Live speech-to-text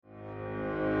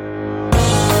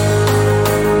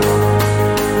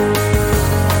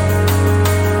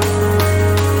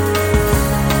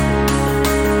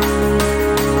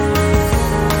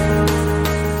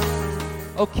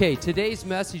Okay, today's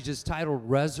message is titled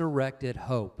Resurrected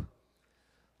Hope.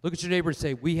 Look at your neighbor and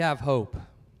say, we have hope.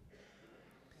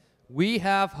 We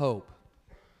have hope.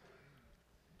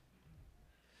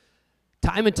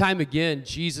 Time and time again,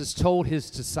 Jesus told his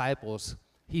disciples,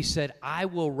 he said, I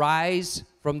will rise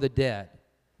from the dead.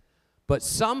 But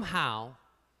somehow,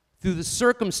 through the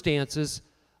circumstances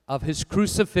of his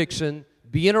crucifixion,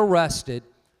 being arrested,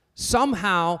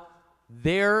 somehow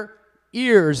their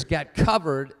ears got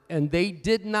covered and they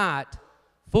did not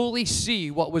fully see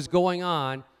what was going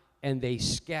on, and they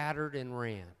scattered and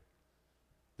ran.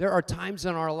 There are times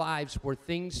in our lives where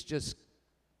things just,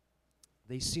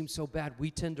 they seem so bad,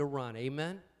 we tend to run,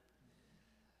 amen?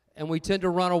 And we tend to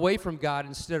run away from God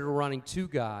instead of running to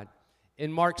God.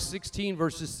 In Mark 16,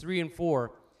 verses 3 and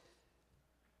 4,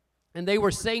 and they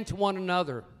were saying to one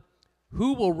another,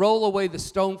 who will roll away the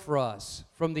stone for us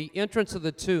from the entrance of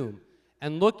the tomb?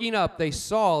 And looking up, they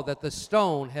saw that the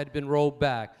stone had been rolled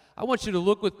back. I want you to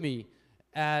look with me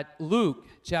at Luke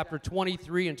chapter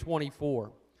 23 and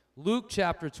 24. Luke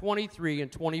chapter 23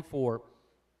 and 24.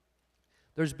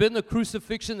 There's been the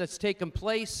crucifixion that's taken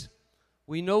place.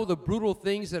 We know the brutal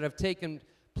things that have taken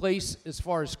place as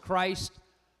far as Christ.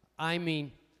 I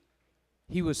mean,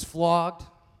 he was flogged.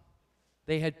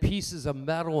 They had pieces of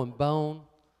metal and bone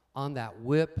on that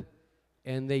whip,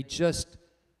 and they just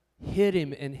hit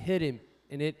him,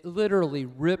 and it literally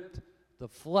ripped the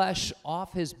flesh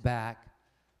off his back.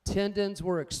 Tendons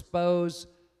were exposed.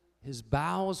 His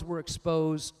bowels were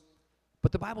exposed.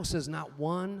 But the Bible says not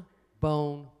one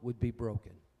bone would be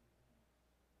broken.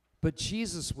 But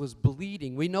Jesus was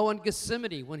bleeding. We know in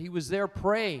Gethsemane, when he was there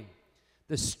praying,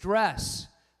 the stress,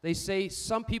 they say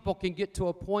some people can get to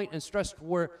a point in stress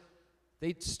where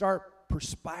they start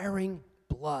perspiring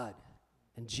blood.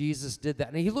 And Jesus did that.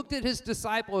 And he looked at his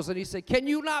disciples and he said, can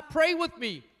you not pray with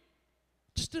me?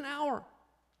 Just an hour.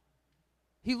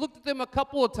 He looked at them a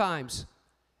couple of times.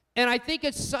 And I think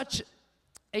it's such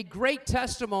a great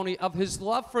testimony of his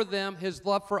love for them, his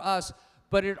love for us,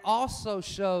 but it also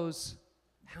shows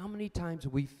how many times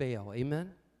we fail.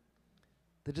 Amen?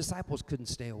 The disciples couldn't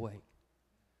stay awake.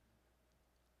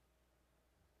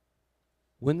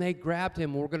 When they grabbed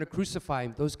him and were going to crucify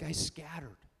him, those guys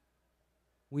scattered.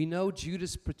 We know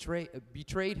Judas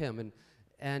betrayed him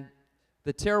and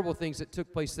the terrible things that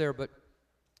took place there. But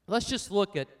let's just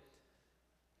look at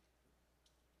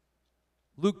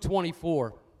Luke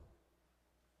 24.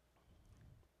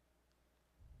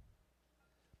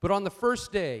 But on the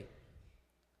first day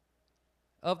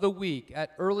of the week,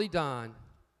 at early dawn,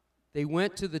 they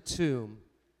went to the tomb,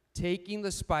 taking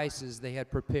the spices they had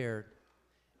prepared,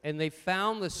 and they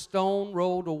found the stone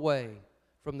rolled away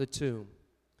from the tomb.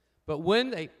 But when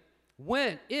they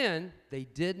went in, they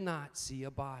did not see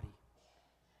a body.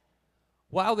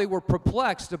 While they were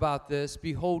perplexed about this,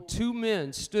 behold, two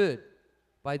men stood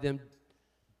by them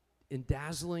in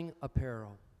dazzling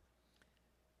apparel.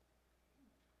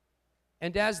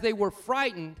 And as they were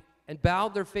frightened and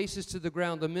bowed their faces to the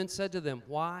ground, the men said to them,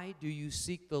 why do you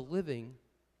seek the living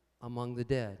among the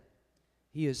dead?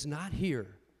 He is not here,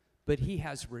 but he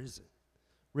has risen.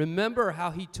 Remember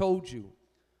how he told you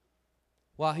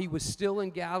while he was still in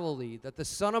Galilee, that the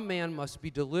Son of Man must be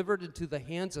delivered into the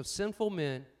hands of sinful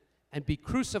men and be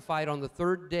crucified on the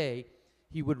third day,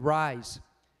 he would rise.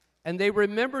 And they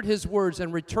remembered his words,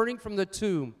 and returning from the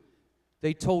tomb,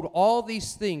 they told all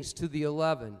these things to the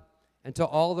 11 and to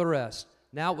all the rest.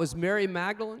 Now it was Mary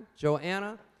Magdalene,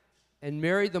 Joanna, and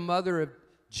Mary the mother of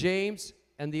James,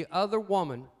 and the other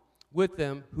woman with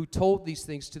them who told these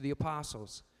things to the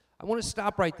apostles. I want to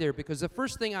stop right there because the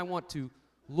first thing I want to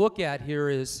look at here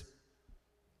is,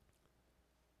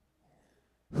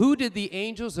 who did the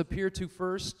angels appear to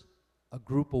first? A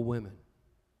group of women.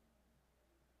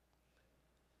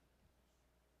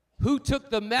 Who took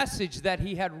the message that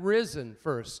he had risen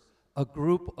first? A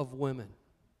group of women.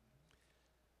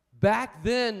 Back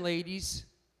then, ladies,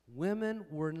 women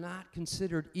were not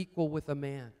considered equal with a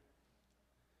man.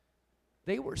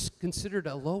 They were considered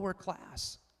a lower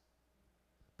class.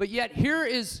 But yet here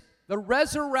is the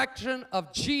resurrection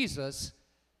of Jesus,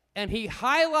 and he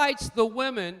highlights the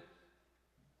women.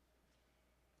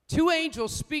 Two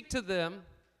angels speak to them.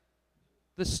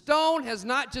 The stone has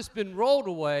not just been rolled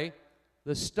away,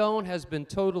 the stone has been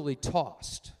totally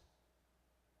tossed.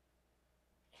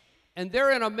 And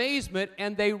they're in amazement,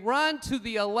 and they run to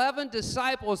the 11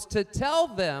 disciples to tell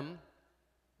them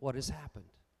what has happened.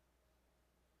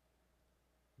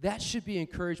 That should be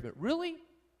encouragement. Really?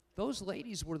 Those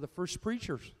ladies were the first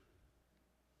preachers.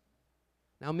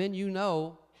 Now, men, you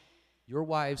know your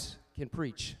wives can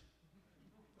preach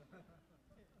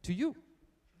to you.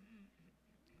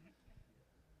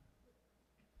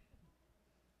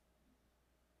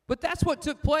 But that's what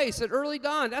took place at early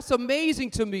dawn. That's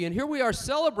amazing to me. And here we are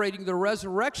celebrating the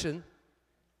resurrection.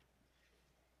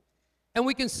 And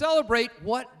we can celebrate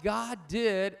what God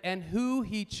did and who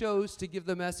he chose to give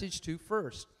the message to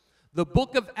first. The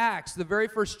book of Acts, the very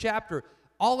first chapter,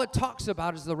 all it talks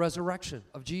about is the resurrection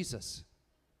of Jesus.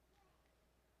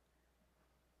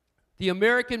 The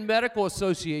American Medical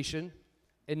Association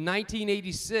in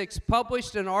 1986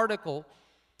 published an article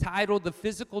titled "The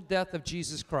Physical Death of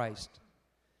Jesus Christ."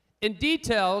 It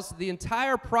details the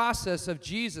entire process of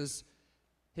Jesus,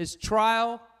 his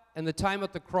trial, and the time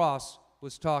at the cross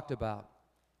was talked about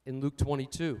in Luke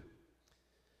 22.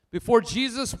 Before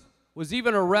Jesus was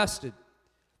even arrested,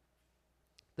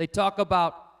 they talk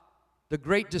about the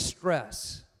great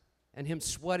distress and him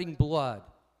sweating blood.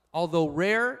 Although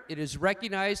rare, it is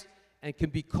recognized and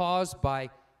can be caused by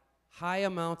high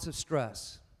amounts of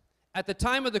stress. At the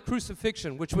time of the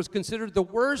crucifixion, which was considered the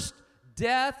worst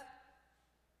death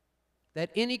that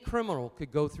any criminal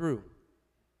could go through.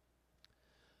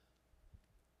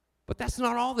 But that's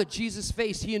not all that Jesus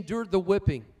faced. He endured the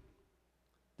whipping,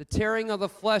 the tearing of the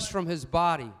flesh from his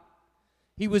body.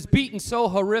 He was beaten so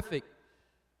horrific,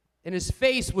 and his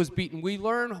face was beaten. We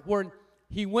learn when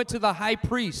he went to the high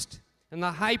priest, and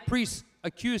the high priest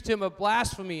accused him of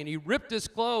blasphemy, and he ripped his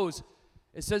clothes.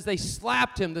 It says they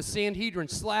slapped him, the Sanhedrin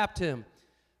slapped him.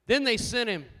 Then they sent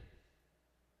him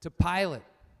to Pilate.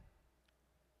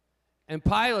 And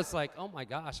Pilate's like, oh my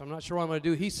gosh, I'm not sure what I'm going to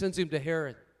do. He sends him to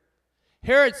Herod.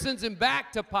 Herod sends him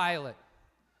back to Pilate.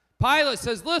 Pilate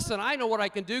says, listen, I know what I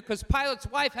can do, because Pilate's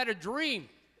wife had a dream.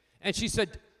 And she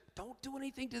said, don't do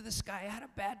anything to this guy. I had a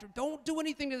bad dream. Don't do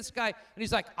anything to this guy. And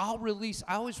he's like, I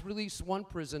always release one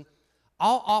prison.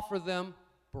 I'll offer them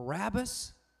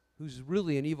Barabbas, who's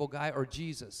really an evil guy, or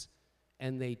Jesus.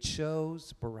 And they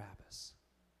chose Barabbas.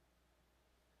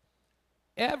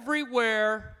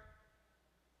 Everywhere,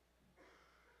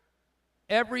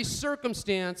 every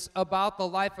circumstance about the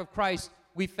life of Christ,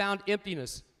 we found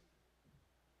emptiness.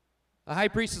 The high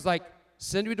priest is like,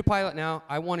 send me to Pilate now.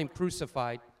 I want him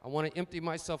crucified. I want to empty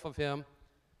myself of him.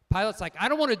 Pilate's like, I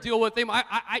don't want to deal with him.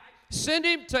 I send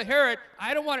him to Herod.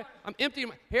 I don't want to. I'm emptying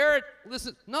him. Herod,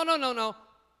 listen, no.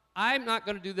 I'm not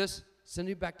going to do this. Send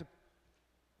him back to.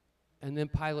 And then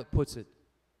Pilate puts it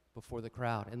before the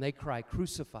crowd, and they cry,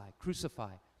 crucify,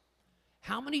 crucify.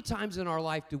 How many times in our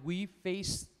life do we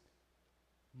face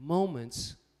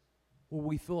moments where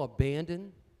we feel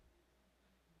abandoned?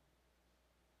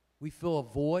 We feel a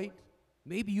void.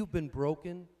 Maybe you've been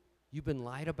broken. You've been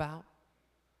lied about,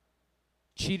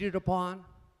 cheated upon,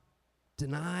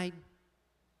 denied.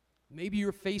 Maybe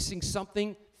you're facing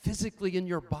something physically in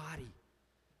your body.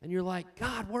 And you're like,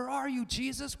 God, where are you,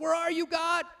 Jesus? Where are you,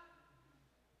 God?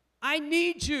 I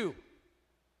need you.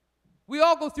 We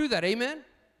all go through that, amen?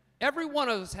 Every one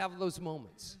of us have those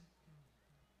moments.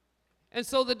 And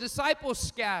so the disciples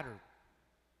scattered.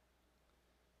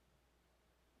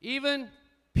 Even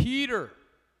Peter,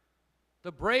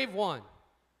 the brave one,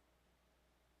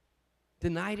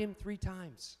 denied him 3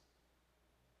 times.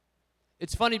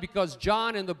 It's funny because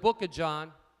John, in the book of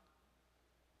John,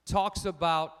 talks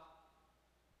about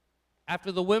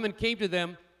after the women came to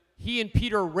them, he and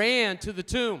Peter ran to the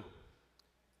tomb.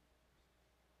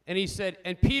 And he said,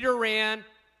 and Peter ran,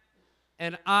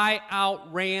 and I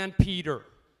outran Peter.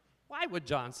 Why would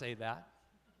John say that?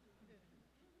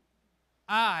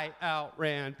 I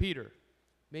outran Peter.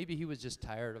 Maybe he was just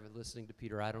tired of listening to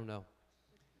Peter. I don't know.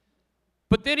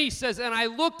 But then he says, and I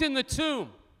looked in the tomb.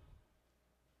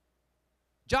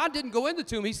 John didn't go in the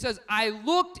tomb. He says, I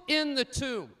looked in the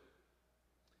tomb.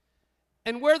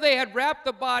 And where they had wrapped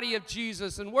the body of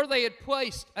Jesus and where they had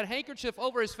placed a handkerchief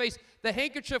over his face, the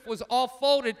handkerchief was all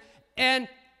folded, and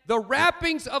the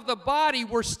wrappings of the body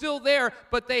were still there,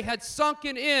 but they had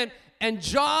sunken in, and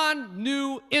John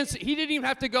knew instantly. He didn't even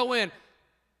have to go in.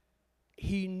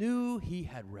 He knew he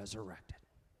had resurrected.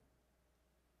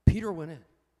 Peter went in.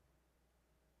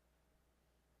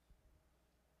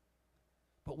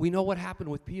 But we know what happened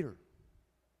with Peter.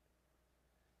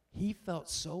 He felt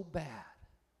so bad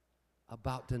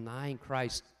about denying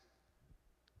Christ,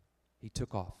 he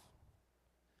took off.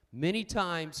 Many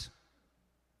times,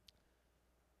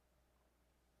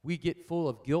 we get full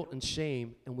of guilt and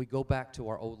shame, and we go back to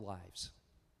our old lives.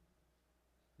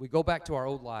 We go back to our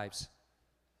old lives.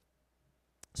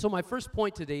 So my first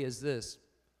point today is this.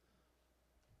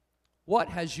 What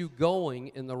has you going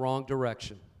in the wrong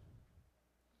direction?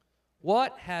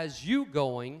 What has you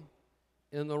going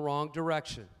in the wrong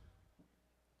direction?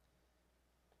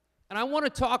 And I want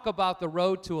to talk about the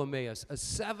road to Emmaus, a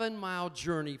 7-mile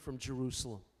journey from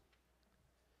Jerusalem.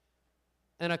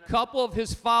 And a couple of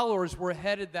his followers were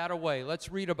headed that way. Let's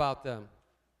read about them.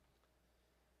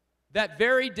 That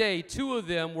very day, two of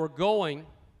them were going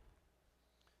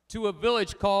to a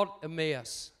village called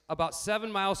Emmaus, about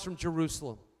 7 miles from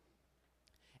Jerusalem.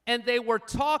 And they were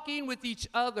talking with each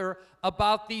other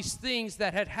about these things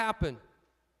that had happened.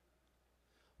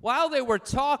 While they were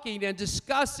talking and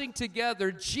discussing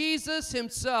together, Jesus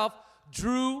himself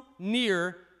drew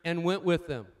near and went with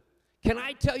them. Can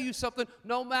I tell you something?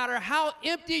 No matter how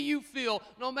empty you feel,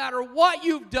 no matter what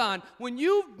you've done, when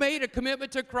you've made a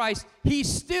commitment to Christ,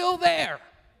 he's still there.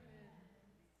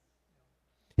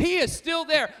 He is still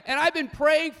there. And I've been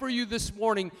praying for you this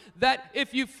morning that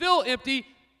if you feel empty,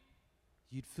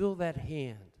 you'd feel that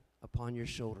hand upon your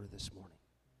shoulder this morning.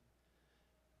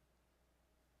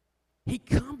 He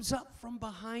comes up from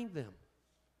behind them,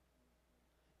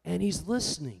 and he's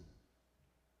listening.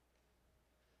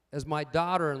 As my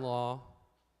daughter-in-law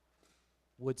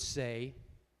would say,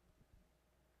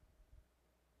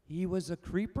 he was a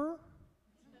creeper?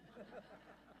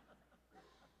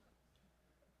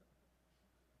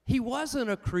 He wasn't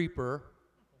a creeper,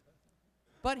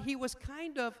 but he was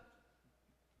kind of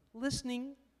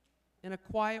listening in a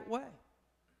quiet way,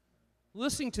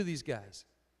 listening to these guys.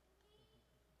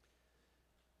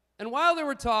 And while they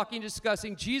were talking,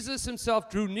 discussing, Jesus himself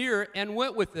drew near and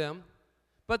went with them,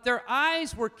 but their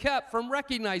eyes were kept from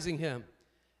recognizing him.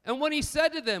 And when he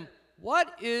said to them,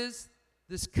 "What is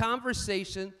this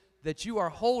conversation that you are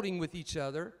holding with each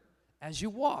other as you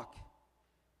walk?"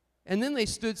 And then they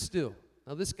stood still.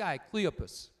 Now this guy,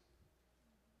 Cleopas.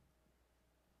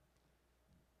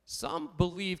 Some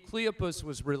believe Cleopas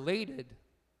was related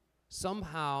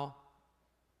somehow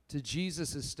to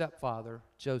Jesus' stepfather,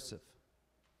 Joseph.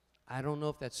 I don't know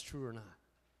if that's true or not.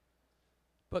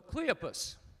 But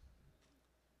Cleopas,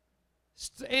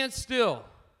 stand still.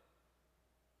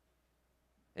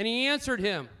 And he answered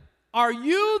him, "Are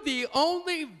you the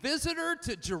only visitor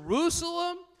to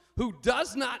Jerusalem who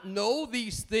does not know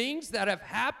these things that have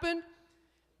happened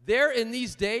there in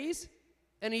these days?"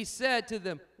 And he said to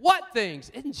them, "What things?"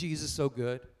 Isn't Jesus so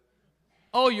good?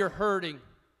 "Oh, you're hurting.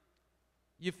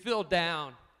 You feel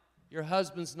down. Your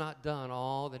husband's not done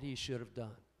all that he should have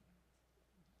done.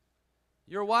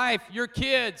 Your wife, your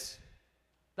kids,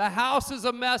 the house is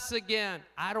a mess again.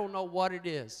 I don't know what it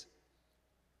is.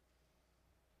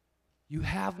 You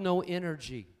have no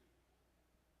energy."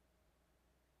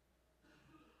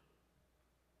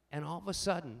 And all of a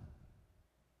sudden,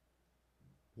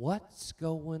 what's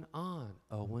going on,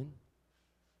 Owen?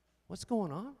 What's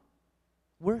going on?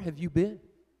 Where have you been?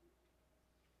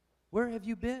 Where have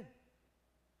you been?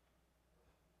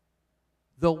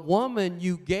 The woman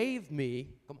you gave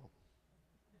me, come on.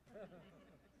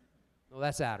 No,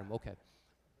 that's Adam, okay.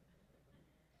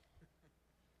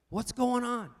 What's going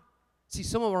on? See,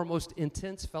 some of our most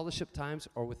intense fellowship times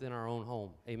are within our own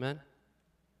home. Amen?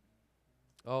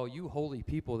 Oh, you holy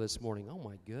people this morning. Oh,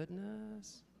 my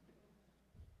goodness.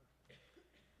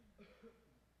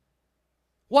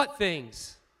 What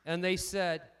things? And they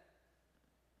said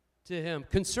to him,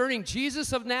 "Concerning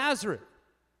Jesus of Nazareth,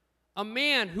 a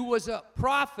man who was a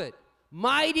prophet,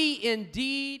 mighty in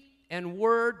deed and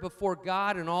word before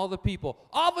God and all the people."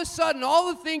 All of a sudden,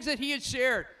 all the things that he had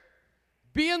shared,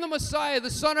 being the Messiah, the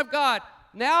Son of God,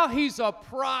 now he's a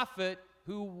prophet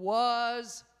who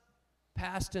was,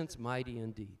 past tense, mighty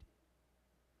indeed.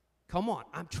 Come on,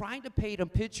 I'm trying to paint a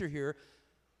picture here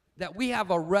that we have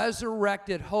a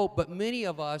resurrected hope, but many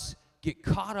of us get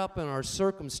caught up in our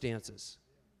circumstances.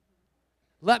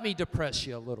 Let me depress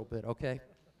you a little bit, okay?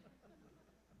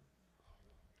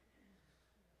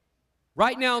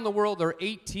 Right now in the world, there are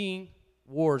 18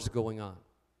 wars going on.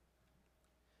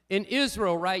 In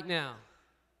Israel right now,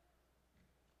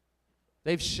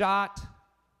 they've shot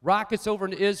rockets over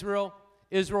into Israel.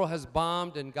 Israel has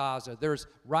bombed in Gaza. There's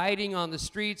rioting on the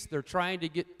streets. They're trying to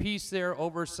get peace there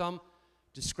over some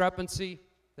discrepancy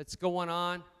that's going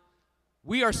on.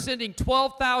 We are sending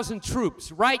 12,000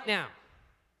 troops right now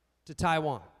to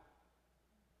Taiwan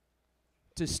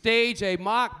to stage a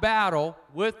mock battle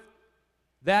with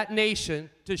that nation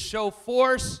to show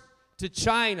force to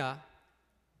China.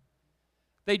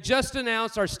 They just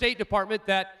announced, our State Department,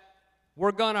 that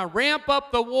we're going to ramp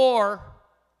up the war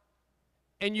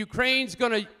and Ukraine's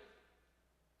going to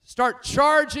start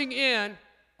charging in.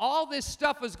 All this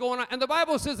stuff is going on. And the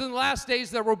Bible says in the last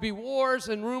days there will be wars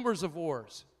and rumors of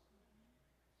wars.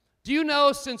 Do you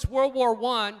know since World War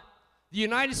I, the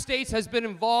United States has been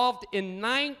involved in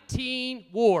 19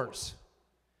 wars?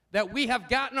 That we have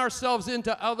gotten ourselves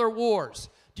into other wars.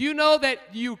 Do you know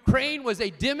that Ukraine was a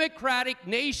democratic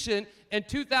nation in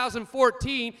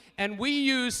 2014, and we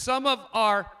used some of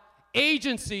our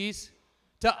agencies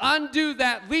to undo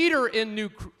that leader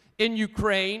in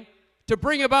Ukraine to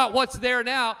bring about what's there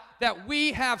now, that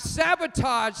we have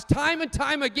sabotaged time and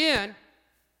time again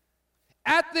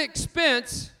at the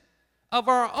expense of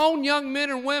our own young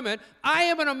men and women. I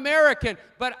am an American,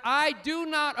 but I do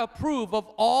not approve of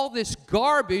all this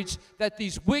garbage that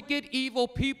these wicked, evil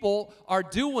people are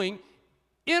doing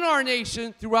in our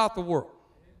nation throughout the world.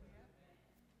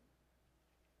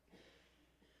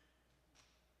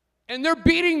 And they're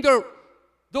beating the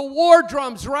war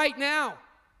drums right now,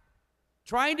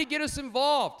 trying to get us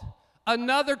involved.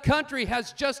 Another country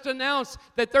has just announced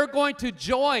that they're going to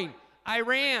join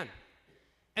Iran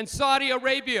and Saudi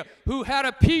Arabia, who had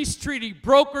a peace treaty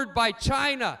brokered by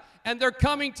China, and they're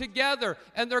coming together,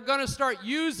 and they're going to start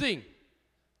using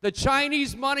the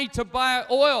Chinese money to buy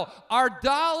oil. Our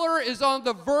dollar is on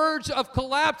the verge of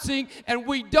collapsing, and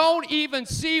we don't even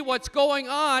see what's going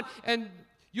on. And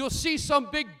you'll see some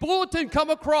big bulletin come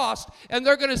across, and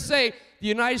they're going to say the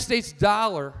United States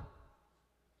dollar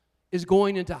is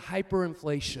going into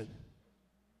hyperinflation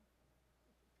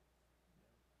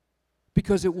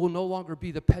because it will no longer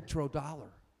be the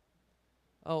petrodollar.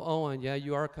 Oh, Owen, yeah,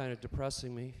 you are kind of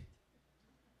depressing me.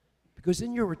 Because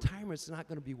in your retirement, it's not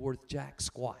going to be worth jack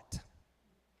squat.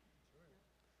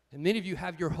 And many of you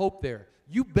have your hope there.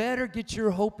 You better get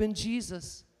your hope in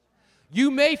Jesus. You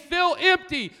may feel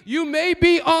empty. You may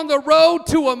be on the road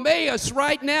to Emmaus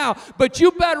right now, but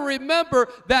you better remember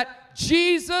that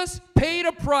Jesus paid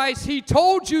a price. He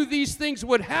told you these things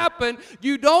would happen.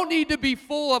 You don't need to be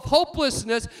full of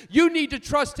hopelessness. You need to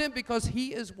trust Him because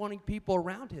He is wanting people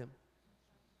around Him,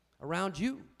 around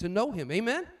you, to know Him.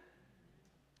 Amen?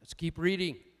 Let's keep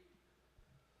reading.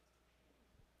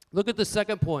 Look at the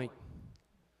second point.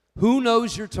 Who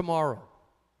knows your tomorrow?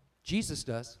 Jesus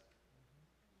does.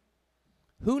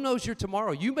 Who knows your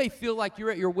tomorrow? You may feel like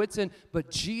you're at your wits' end,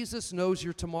 but Jesus knows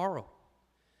your tomorrow.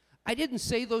 I didn't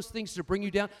say those things to bring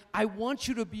you down. I want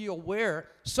you to be aware.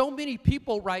 So many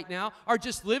people right now are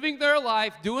just living their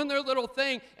life, doing their little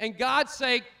thing, and God's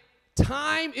saying,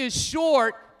 time is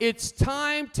short. It's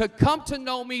time to come to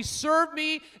know me, serve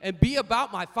me, and be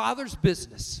about my Father's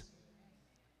business.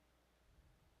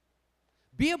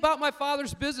 Be about my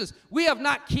Father's business. We have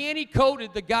not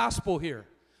candy-coated the gospel here.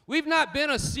 We've not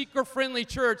been a seeker-friendly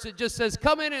church that just says,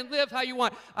 come in and live how you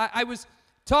want. I was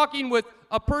talking with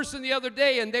a person the other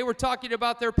day, and they were talking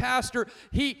about their pastor.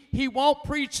 He won't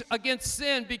preach against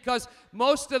sin because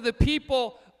most of the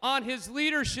people on his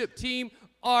leadership team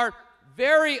are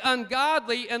very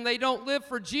ungodly, and they don't live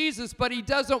for Jesus, but he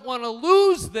doesn't want to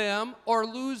lose them or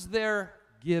lose their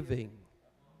giving.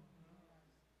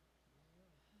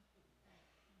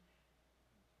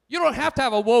 You don't have to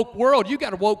have a woke world. You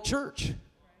got a woke church.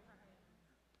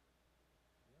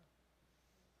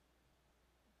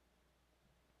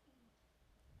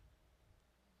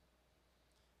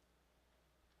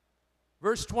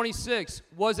 Verse 26,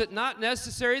 was it not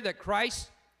necessary that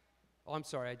Christ, oh, I'm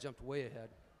sorry, I jumped way ahead.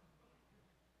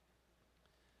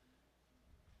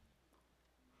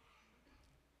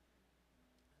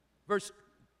 Verse,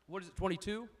 what is it,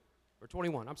 22 or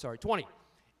 21? I'm sorry, 20.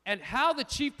 And how the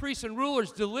chief priests and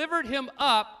rulers delivered him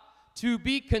up to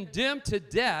be condemned to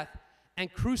death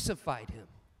and crucified him.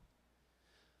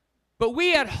 But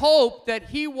we had hoped that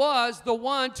he was the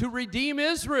one to redeem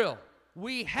Israel.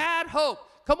 We had hope.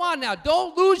 Come on now,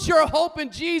 don't lose your hope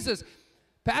in Jesus.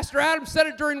 Pastor Adam said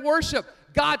it during worship.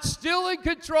 God's still in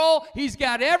control. He's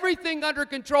got everything under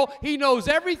control. He knows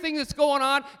everything that's going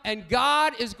on, and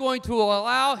God is going to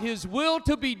allow His will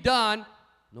to be done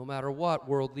no matter what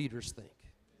world leaders think.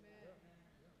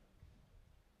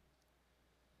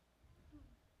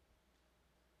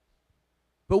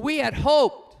 But we had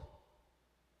hoped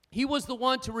He was the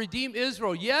one to redeem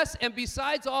Israel. Yes, and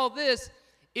besides all this,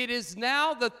 it is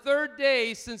now the third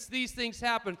day since these things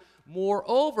happened.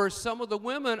 Moreover, some of the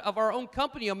women of our own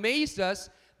company amazed us.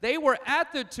 They were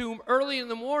at the tomb early in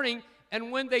the morning, and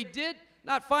when they did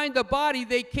not find the body,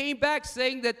 they came back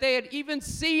saying that they had even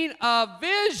seen a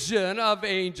vision of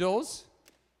angels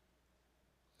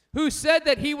who said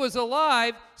that he was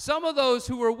alive. Some of those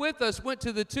who were with us went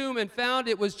to the tomb and found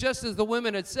it was just as the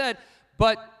women had said,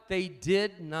 but they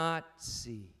did not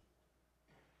see.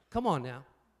 Come on now.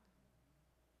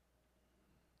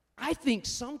 I think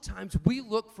sometimes we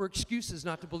look for excuses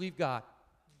not to believe God.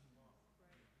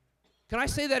 Can I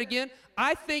say that again?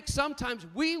 I think sometimes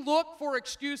we look for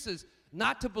excuses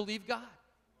not to believe God,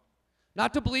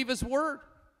 not to believe His Word,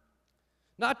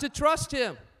 not to trust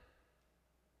Him.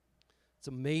 It's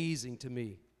amazing to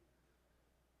me.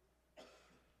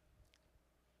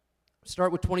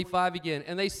 Start with 25 again.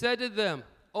 And they said to them,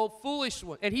 O foolish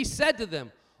ones, and He said to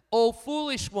them, O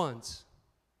foolish ones,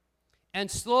 and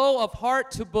slow of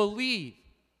heart to believe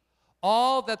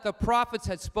all that the prophets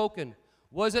had spoken.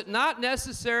 Was it not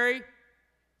necessary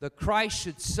the Christ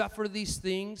should suffer these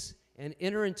things and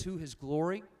enter into his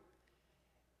glory?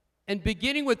 And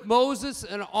beginning with Moses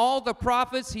and all the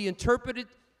prophets, he interpreted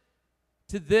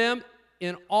to them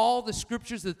in all the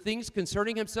scriptures the things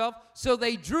concerning himself. So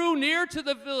they drew near to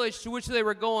the village to which they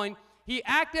were going. He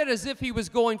acted as if he was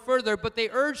going further, but they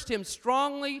urged him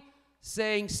strongly,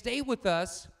 saying, "Stay with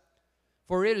us,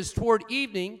 for it is toward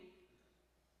evening,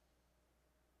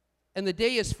 and the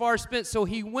day is far spent." So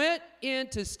he went in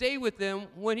to stay with them.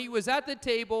 When he was at the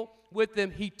table with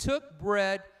them, he took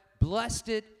bread, blessed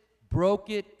it, broke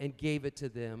it, and gave it to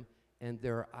them. And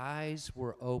their eyes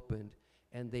were opened,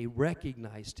 and they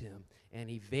recognized him, and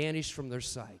he vanished from their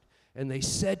sight. And they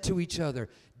said to each other,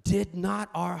 "Did not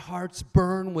our hearts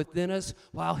burn within us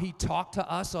while he talked to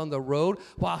us on the road,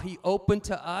 while he opened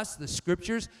to us the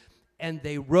scriptures?" And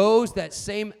they rose that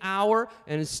same hour,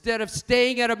 and instead of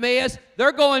staying at Emmaus,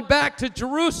 they're going back to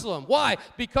Jerusalem. Why?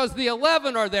 Because the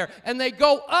 11 are there, and they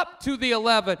go up to the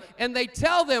 11, and they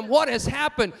tell them what has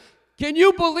happened. Can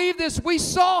you believe this? We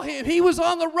saw him. He was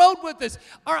on the road with us.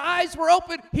 Our eyes were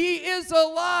open. He is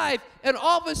alive. And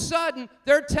all of a sudden,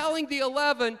 they're telling the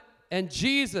 11, and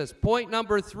Jesus, point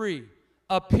number 3,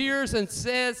 appears and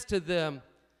says to them,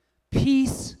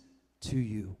 "Peace to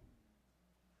you."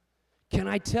 Can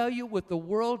I tell you, with the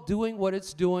world doing what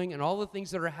it's doing and all the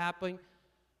things that are happening,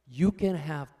 you can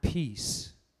have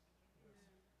peace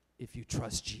if you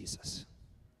trust Jesus.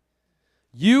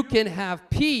 You can have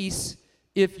peace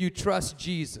if you trust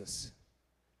Jesus.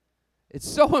 It's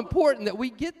so important that we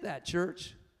get that,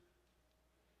 church.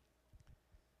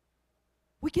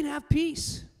 We can have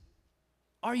peace.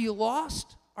 Are you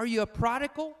lost? Are you a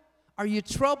prodigal? Are you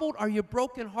troubled? Are you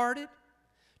brokenhearted?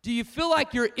 Do you feel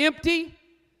like you're empty?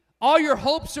 All your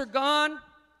hopes are gone?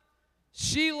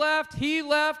 She left, he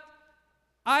left.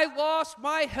 I lost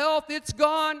my health, it's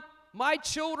gone. My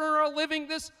children are living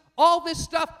this, all this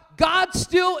stuff. God's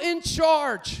still in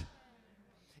charge.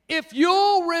 If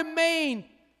you'll remain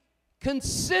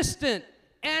consistent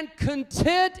and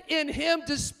content in him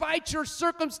despite your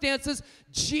circumstances,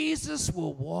 Jesus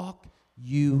will walk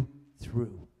you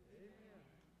through.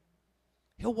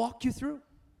 He'll walk you through.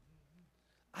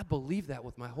 I believe that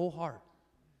with my whole heart.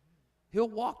 He'll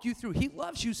walk you through. He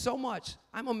loves you so much.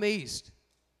 I'm amazed.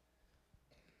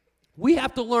 We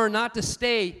have to learn not to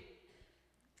stay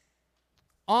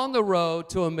on the road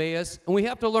to Emmaus, and we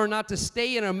have to learn not to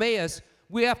stay in Emmaus.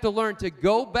 We have to learn to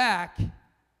go back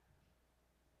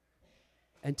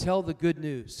and tell the good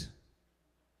news.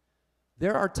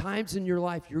 There are times in your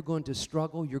life you're going to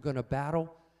struggle, you're going to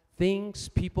battle things,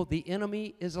 people. The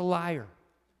enemy is a liar.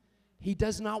 He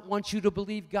does not want you to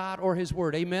believe God or his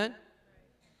word. Amen?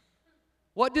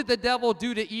 What did the devil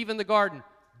do to Eve in the garden?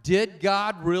 Did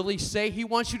God really say? He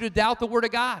wants you to doubt the word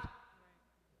of God.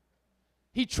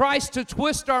 He tries to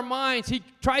twist our minds. He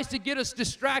tries to get us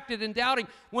distracted and doubting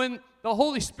when the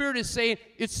Holy Spirit is saying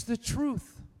it's the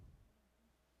truth.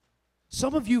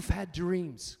 Some of you have had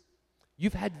dreams.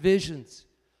 You've had visions.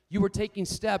 You were taking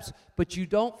steps, but you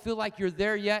don't feel like you're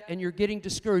there yet and you're getting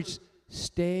discouraged.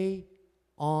 Stay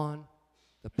on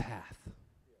the path.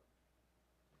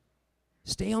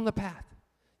 Stay on the path.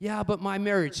 Yeah, but my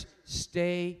marriage.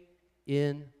 Stay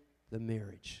in the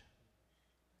marriage.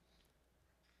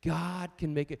 God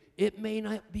can make it. It may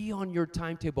not be on your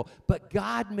timetable, but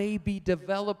God may be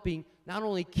developing not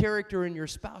only character in your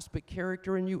spouse, but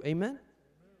character in you. Amen?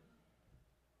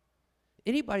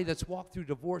 Anybody that's walked through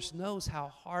divorce knows how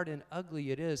hard and ugly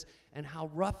it is and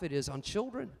how rough it is on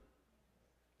children.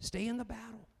 Stay in the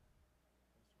battle.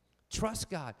 Trust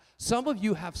God. Some of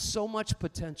you have so much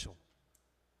potential.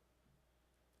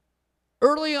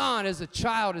 Early on, as a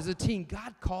child, as a teen,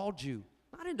 God called you,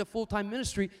 not into full-time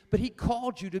ministry, but he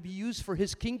called you to be used for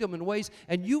his kingdom in ways,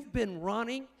 and you've been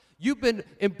running, you've been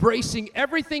embracing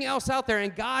everything else out there,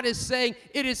 and God is saying,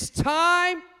 it is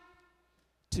time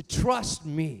to trust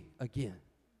me again.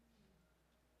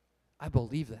 I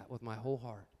believe that with my whole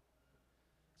heart.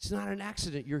 It's not an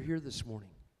accident you're here this morning.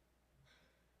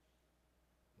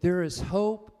 There is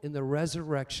hope in the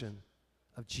resurrection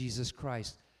of Jesus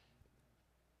Christ.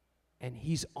 And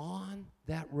he's on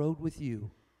that road with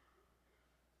you.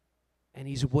 And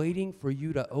he's waiting for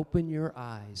you to open your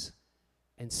eyes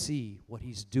and see what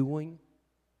he's doing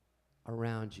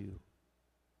around you.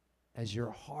 As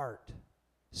your heart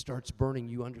starts burning,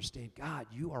 you understand, God,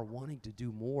 you are wanting to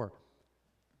do more.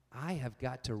 I have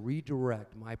got to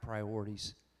redirect my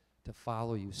priorities to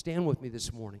follow you. Stand with me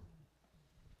this morning.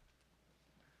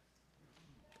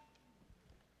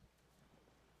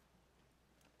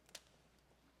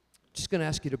 Just going to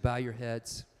ask you to bow your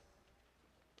heads.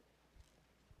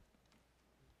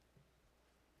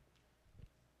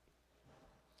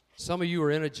 Some of you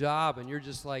are in a job and you're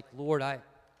just like, Lord, I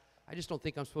just don't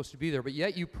think I'm supposed to be there. But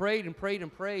yet you prayed and prayed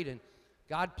and prayed, and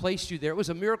God placed you there. It was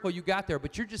a miracle you got there,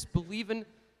 but you're just believing.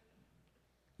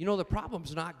 You know, the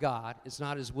problem's not God. It's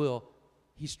not His will.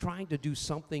 He's trying to do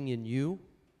something in you.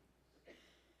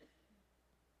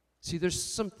 See, there's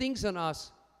some things in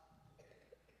us.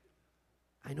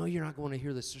 I know you're not going to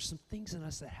hear this. There's some things in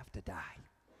us that have to die.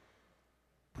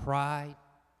 Pride,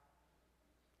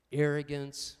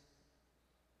 arrogance,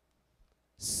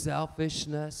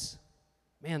 selfishness.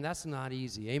 Man, that's not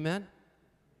easy. Amen?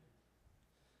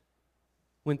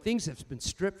 When things have been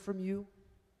stripped from you,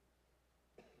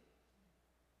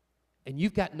 and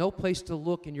you've got no place to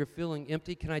look and you're feeling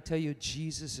empty, can I tell you,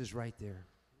 Jesus is right there.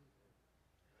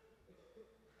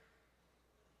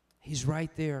 He's right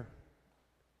there.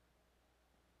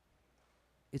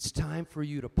 It's time for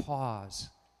you to pause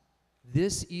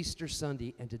this Easter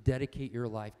Sunday and to dedicate your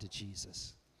life to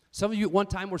Jesus. Some of you at one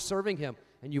time were serving Him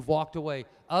and you've walked away.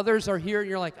 Others are here and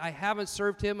you're like, I haven't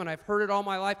served Him and I've heard it all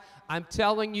my life. I'm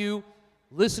telling you,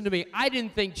 listen to me. I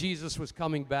didn't think Jesus was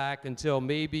coming back until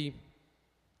maybe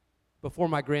before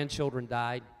my grandchildren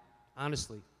died.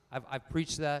 Honestly, I've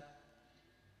preached that.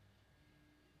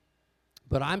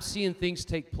 But I'm seeing things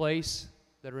take place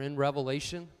that are in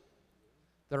Revelation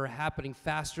that are happening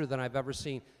faster than I've ever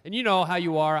seen. And you know how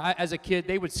you are. As a kid,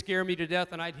 they would scare me to death,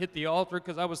 and I'd hit the altar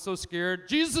because I was so scared.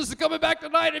 Jesus is coming back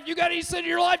tonight. If you got any sin in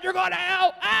your life, you're going to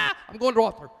hell. I'm going to the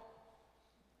altar.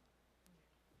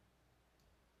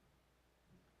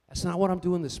 That's not what I'm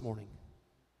doing this morning.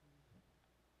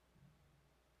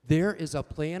 There is a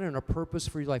plan and a purpose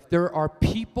for your life. There are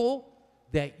people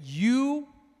that you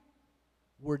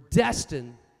were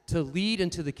destined to lead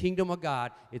into the kingdom of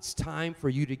God. It's time for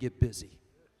you to get busy.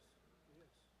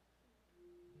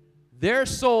 Their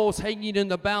soul's hanging in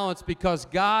the balance because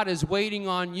God is waiting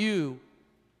on you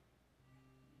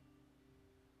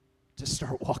to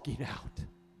start walking out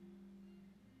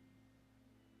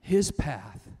His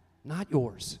path, not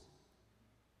yours.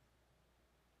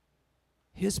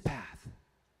 His path.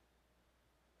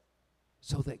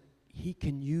 So that He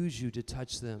can use you to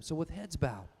touch them. So with heads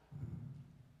bowed,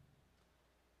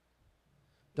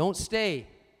 don't stay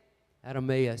at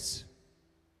Emmaus.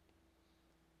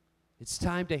 It's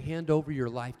time to hand over your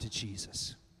life to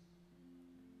Jesus.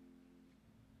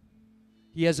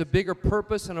 He has a bigger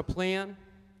purpose and a plan.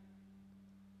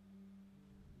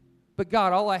 But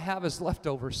God, all I have is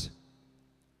leftovers.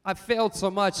 I've failed so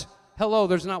much. Hello,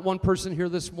 there's not one person here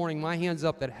this morning, my hand's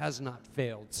up, that has not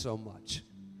failed so much.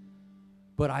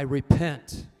 But I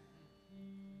repent.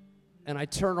 And I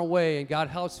turn away and God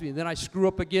helps me. And then I screw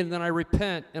up again and then I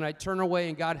repent and I turn away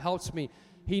and God helps me.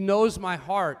 He knows my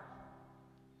heart.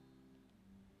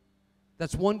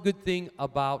 That's one good thing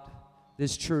about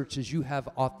this church is you have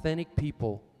authentic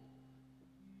people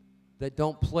that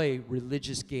don't play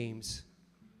religious games.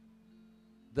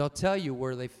 They'll tell you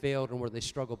where they failed and where they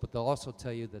struggled, but they'll also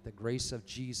tell you that the grace of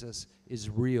Jesus is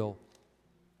real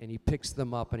and He picks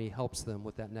them up and He helps them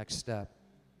with that next step.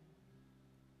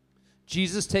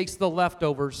 Jesus takes the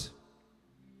leftovers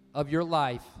of your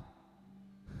life.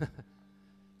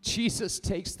 Jesus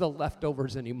takes the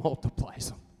leftovers and He multiplies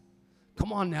them.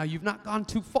 Come on now, you've not gone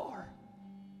too far.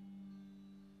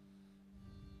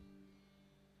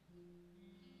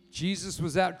 Jesus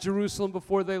was at Jerusalem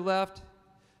before they left.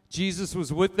 Jesus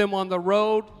was with them on the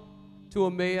road to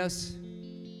Emmaus.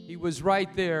 He was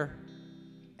right there.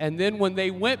 And then when they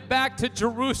went back to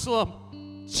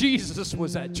Jerusalem, Jesus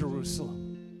was at Jerusalem.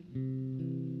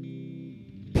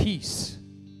 Peace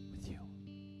with you.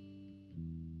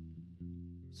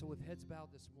 So with heads bowed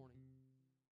this morning.